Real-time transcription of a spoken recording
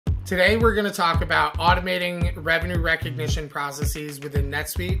Today we're going to talk about automating revenue recognition processes within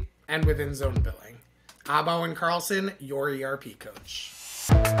NetSuite and within ZoneBilling. I'm Owen Karlsson, your ERP coach.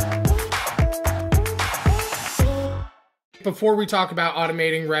 Before we talk about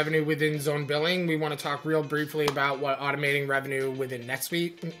automating revenue within ZoneBilling, we want to talk real briefly about what automating revenue within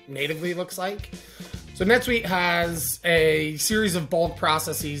NetSuite natively looks like. So NetSuite has a series of bulk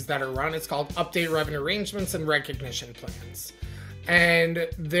processes that are run. It's called update revenue arrangements and recognition plans. And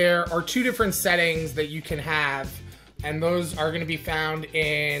there are two different settings that you can have, and those are going to be found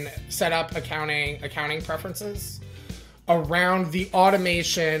in setup accounting preferences around the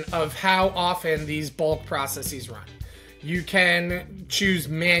automation of how often these bulk processes run. You can choose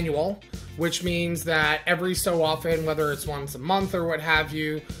manual, which means that every so often, whether it's once a month or what have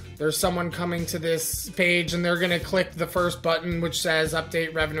you, there's someone coming to this page and they're going to click the first button which says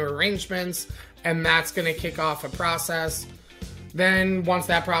update revenue arrangements, and that's going to kick off a process. Then once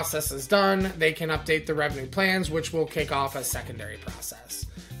that process is done, they can update the revenue plans, which will kick off a secondary process.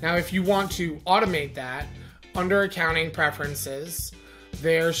 Now, if you want to automate that, under accounting preferences,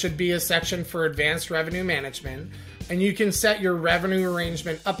 there should be a section for advanced revenue management, and you can set your revenue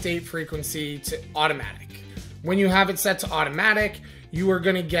arrangement update frequency to automatic. When you have it set to automatic, you are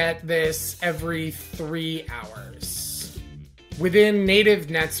going to get this every 3 hours. Within native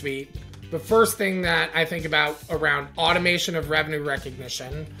NetSuite, the first thing that I think about around automation of revenue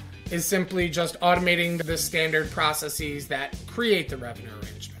recognition is simply just automating the standard processes that create the revenue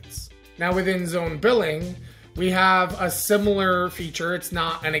arrangements. Now within ZoneBilling, we have a similar feature. It's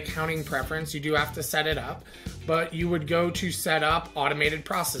not an accounting preference. You do have to set it up, but you would go to set up automated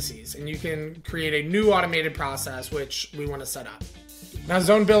processes, and you can create a new automated process, which we want to set up. Now,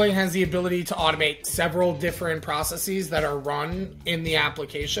 ZoneBilling has the ability to automate several different processes that are run in the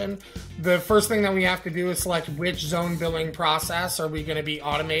application. The first thing that we have to do is select which ZoneBilling process are we going to be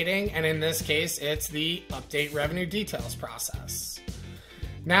automating, and in this case, it's the update revenue details process.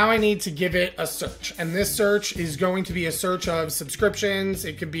 Now I need to give it a search, and this search is going to be a search of subscriptions.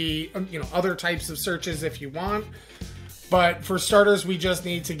 It could be, other types of searches if you want, but for starters, we just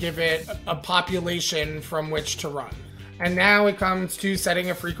need to give it a population from which to run. And now it comes to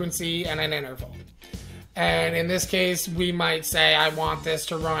setting a frequency and an interval. And in this case, we might say, I want this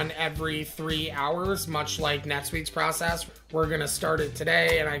to run every 3 hours, much like NetSuite's process. We're going to start it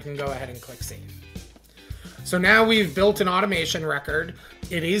today, and I can go ahead and click save. So now we've built an automation record.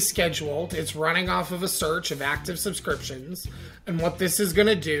 It is scheduled. It's running off of a search of active subscriptions. And what this is going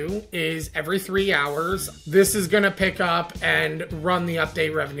to do is every 3 hours, this is going to pick up and run the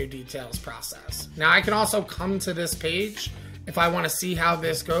update revenue details process. Now I can also come to this page if I want to see how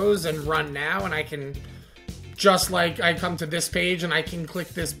this goes and run now. And I can, just like I come to this page and I can click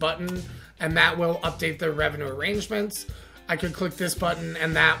this button and that will update the revenue arrangements. I could click this button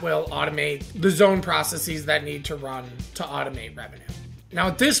and that will automate the zone processes that need to run to automate revenue. Now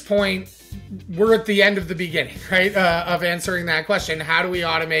at this point, we're at the end of the beginning, right? Of answering that question. How do we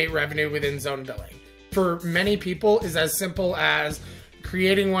automate revenue within ZoneBilling? For many people, is as simple as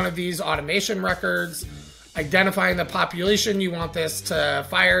creating one of these automation records, identifying the population you want this to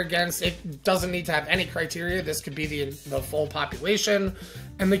fire against. It doesn't need to have any criteria. This could be the full population,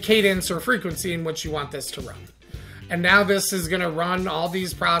 and the cadence or frequency in which you want this to run. And now this is going to run all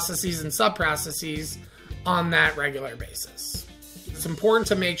these processes and sub-processes on that regular basis. It's important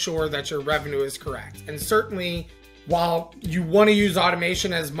to make sure that your revenue is correct. And certainly, while you want to use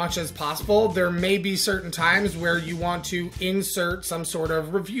automation as much as possible, there may be certain times where you want to insert some sort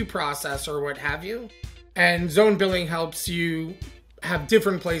of review process or what have you. And ZoneBilling helps you have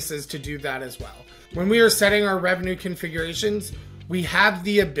different places to do that as well. When we are setting our revenue configurations, we have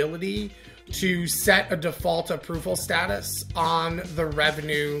the ability to set a default approval status on the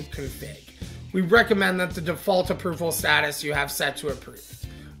revenue config. We recommend that the default approval status you have set to approve.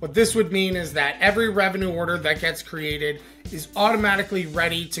 What this would mean is that every revenue order that gets created is automatically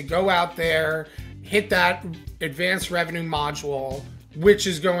ready to go out there, hit that advanced revenue module, which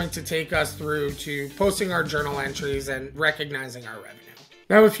is going to take us through to posting our journal entries and recognizing our revenue.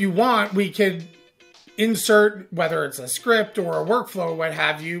 Now, if you want, we could insert, whether it's a script or a workflow, what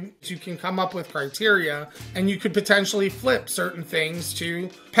have you, you can come up with criteria, and you could potentially flip certain things to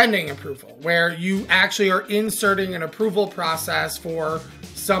pending approval, where you actually are inserting an approval process for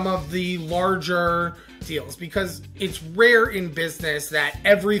some of the larger deals, because it's rare in business that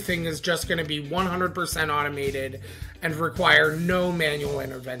everything is just going to be 100% automated and require no manual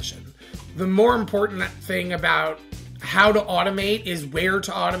intervention. The more important thing about how to automate is where to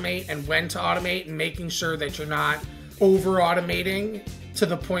automate and when to automate, and making sure that you're not over automating to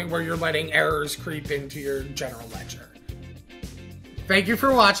the point where you're letting errors creep into your general ledger. thank you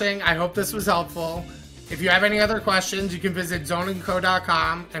for watching. I hope this was helpful. If you have any other questions, you can visit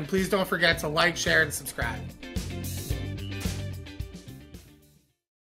zoneandco.com, and please don't forget to like, share, and subscribe.